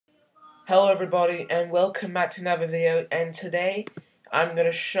Hello everybody and welcome back to another video, and today I'm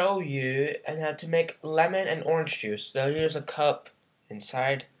gonna show you how to make lemon and orange juice. So here's a cup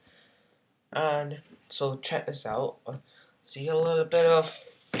inside, and so check this out. See a little bit of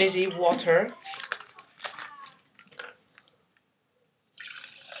fizzy water.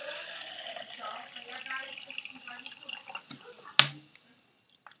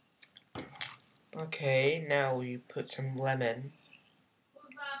 Okay, now we put some lemon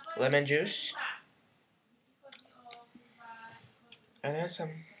juice, and then some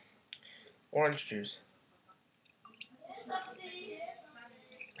orange juice.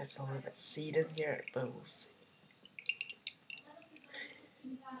 It's a little bit seeded here, but we'll see.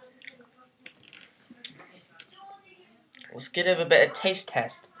 Let's give it a bit of taste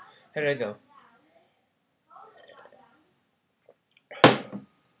test. Here we go.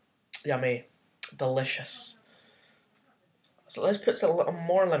 Yummy. Delicious. So let's put a little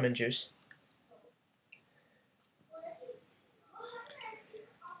more lemon juice.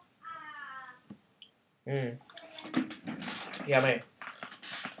 Yummy.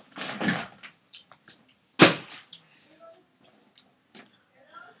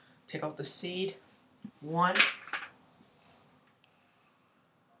 Take out the seed. 1,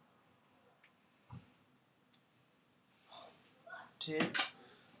 2,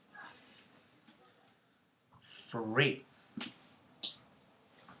 3.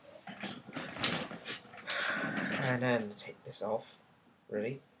 And then take this off.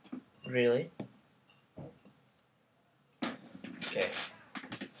 Really? Okay.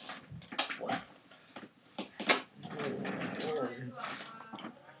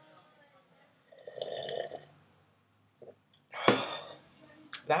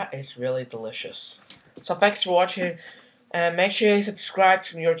 That is really delicious. So thanks for watching, and make sure you subscribe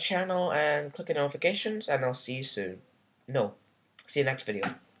to your channel and click the notifications, and I'll see you soon. No, see you next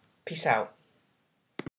video. Peace out.